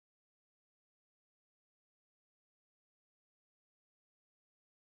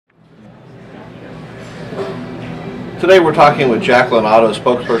Today we're talking with Jacqueline Otto,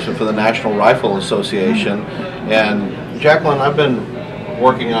 spokesperson for the National Rifle Association. And Jacqueline, I've been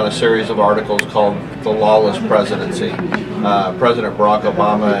working on a series of articles called The Lawless Presidency. President Barack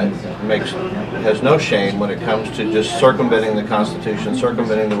Obama has no shame when it comes to just circumventing the Constitution,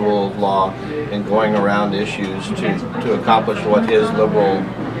 circumventing the rule of law, and going around issues to accomplish what his liberal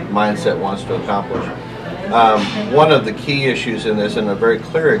mindset wants to accomplish. One of the key issues in this, and a very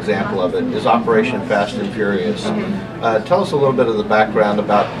clear example of it, is Operation Fast and Furious. Tell us a little bit of the background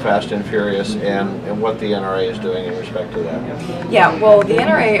about Fast and Furious and what the NRA is doing in respect to that. Yeah, well, the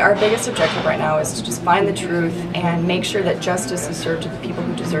NRA, our biggest objective right now is to just find the truth and make sure that justice is served to the people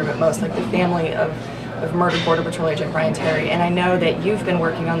who deserve it most, like the family of murdered Border Patrol Agent Brian Terry. And I know that you've been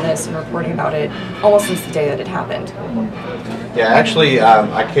working on this and reporting about it almost since the day that it happened. Yeah, actually,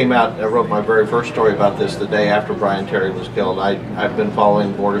 I wrote my very first story about this the day after Brian Terry was killed. I've been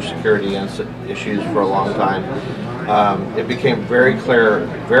following border security issues for a long time. It became very clear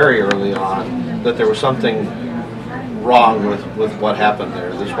very early on that there was something wrong with what happened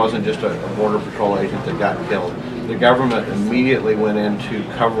there. This wasn't just a Border Patrol agent that got killed. The government immediately went into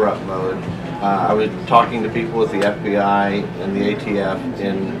cover-up mode. I was talking to people with the FBI and the ATF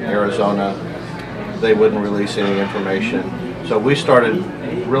in Arizona. They wouldn't release any information. So we started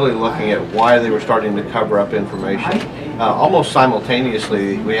really looking at why they were starting to cover up information. Almost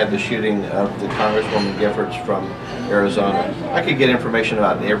simultaneously, we had the shooting of the Congresswoman Giffords from Arizona. I could get information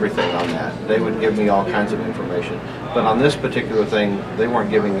about everything on that. They would give me all kinds of information. But on this particular thing, they weren't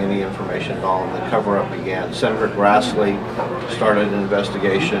giving any information at all, and the cover-up began. Senator Grassley started an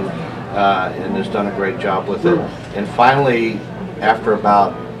investigation and has done a great job with it. And finally, after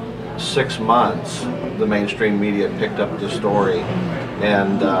about 6 months, the mainstream media picked up the story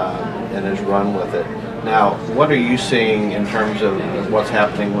and has run with it. Now, what are you seeing in terms of what's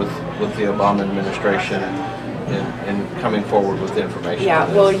happening with the Obama administration and coming forward with the information?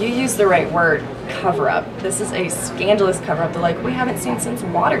 Yeah, well, you used the right word, cover-up. This is a scandalous cover-up that, like, we haven't seen since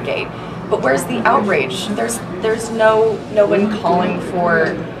Watergate. But where's the outrage? There's no one calling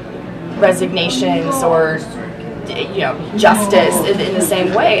for resignations or justice in the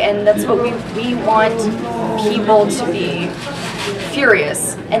same way, and that's what we want people to be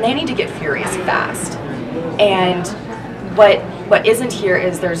furious, and they need to get furious fast. And what isn't here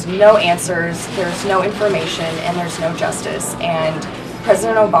is there's no answers, there's no information, and there's no justice. And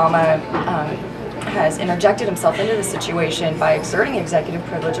President Obama has interjected himself into the situation by exerting executive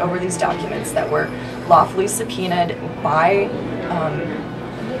privilege over these documents that were lawfully subpoenaed by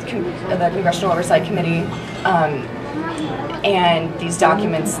the Congressional Oversight Committee, and these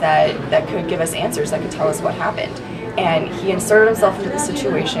documents that could give us answers, that could tell us what happened. And he inserted himself into the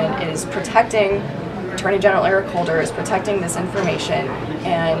situation, is protecting Attorney General Eric Holder, is protecting this information,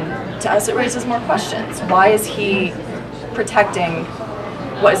 and to us it raises more questions. Why is he protecting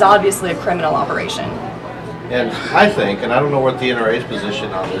what is obviously a criminal operation? And I think, and I don't know what the NRA's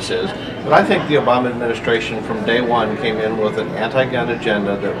position on this is, but I think the Obama administration from day one came in with an anti-gun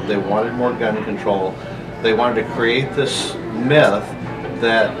agenda, that they wanted more gun control. They wanted to create this myth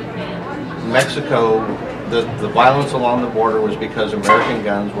that Mexico, the violence along the border was because American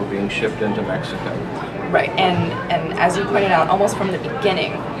guns were being shipped into Mexico. Right, and as you pointed out, almost from the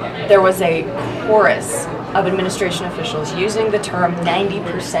beginning, there was a chorus of administration officials using the term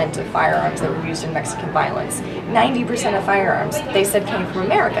 90% of firearms that were used in Mexican violence. 90% of firearms, they said, came from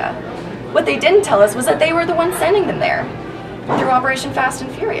America. What they didn't tell us was that they were the ones sending them there through Operation Fast and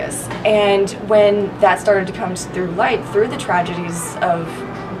Furious. And when that started to come through light, through the tragedies of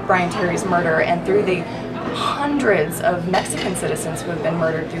Brian Terry's murder and through the hundreds of Mexican citizens who have been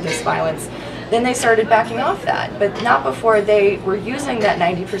murdered through this violence, then they started backing off that, but not before they were using that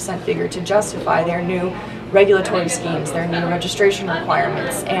 90% figure to justify their new regulatory schemes, their new registration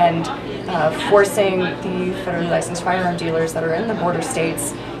requirements, and forcing the federally licensed firearm dealers that are in the border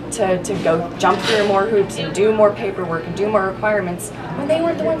states to go jump through more hoops and do more paperwork and do more requirements when they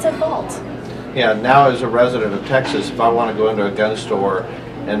weren't the ones at fault. Yeah, now as a resident of Texas, if I want to go into a gun store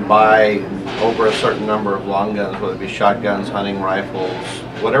and buy over a certain number of long guns, whether it be shotguns, hunting rifles,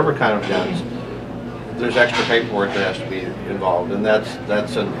 whatever kind of guns, there's extra paperwork that has to be involved, and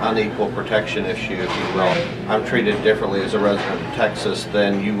that's an unequal protection issue, if you will. I'm treated differently as a resident of Texas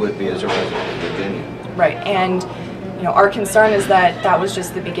than you would be as a resident of Virginia. Right, and our concern is that that was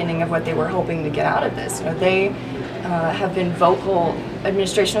just the beginning of what they were hoping to get out of this. They have been vocal,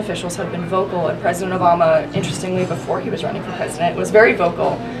 administration officials have been vocal, and President Obama, interestingly, before he was running for president, was very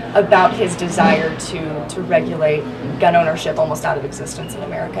vocal about his desire to regulate gun ownership almost out of existence in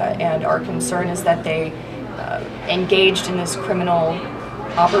America. And our concern is that they engaged in this criminal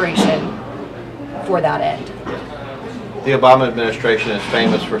operation for that end. The Obama administration is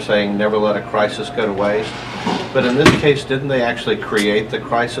famous for saying never let a crisis go to waste. But in this case, didn't they actually create the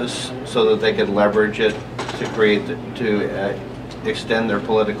crisis so that they could leverage it to extend their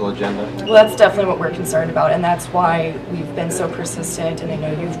political agenda? Well, that's definitely what we're concerned about, and that's why we've been so persistent, and I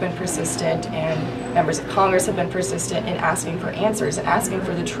know you've been persistent, and members of Congress have been persistent in asking for answers and asking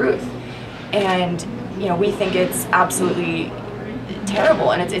for the truth. And you know, we think it's absolutely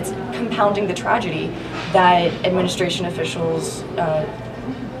terrible, and it's compounding the tragedy that administration officials,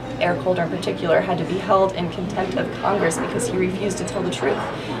 Eric Holder in particular, had to be held in contempt of Congress because he refused to tell the truth.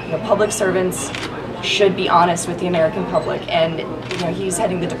 You know, public servants should be honest with the American public, and you know, he's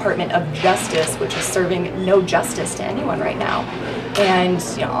heading the Department of Justice, which is serving no justice to anyone right now. And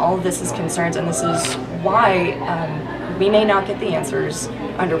you know, all of this is concerns, and this is why we may not get the answers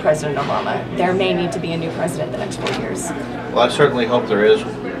under President Obama. There may need to be a new president the next 4 years. Well, I certainly hope there is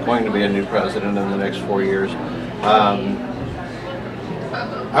going to be a new president in the next 4 years.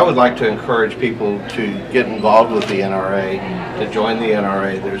 I would like to encourage people to get involved with the NRA, to join the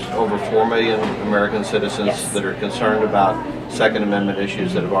NRA. There's over 4 million American citizens that are concerned about Second Amendment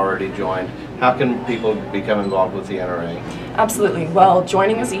issues that have already joined. How can people become involved with the NRA? Absolutely. Well,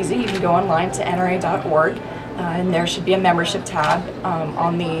 joining is easy. You can go online to nra.org. And there should be a membership tab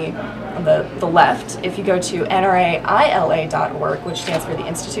on the left. If you go to nraila.org, which stands for the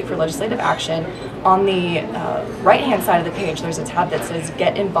Institute for Legislative Action, on the right-hand side of the page, there's a tab that says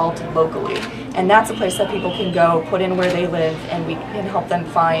Get Involved Locally. And that's a place that people can go, put in where they live, and we can help them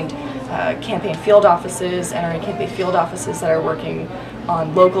find campaign field offices, NRA campaign field offices that are working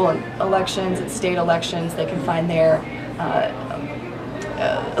on local elections and state elections. They can find their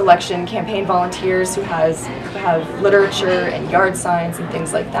election campaign volunteers who have literature and yard signs and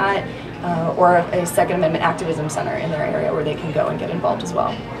things like that, or a Second Amendment activism center in their area where they can go and get involved as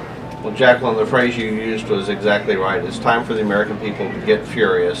well. Well, Jacqueline, the phrase you used was exactly right. It's time for the American people to get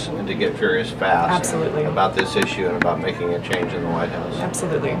furious, and to get furious fast. Absolutely. About this issue and about making a change in the White House.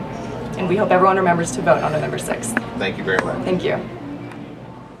 Absolutely. And we hope everyone remembers to vote on November 6th. Thank you very much. Thank you.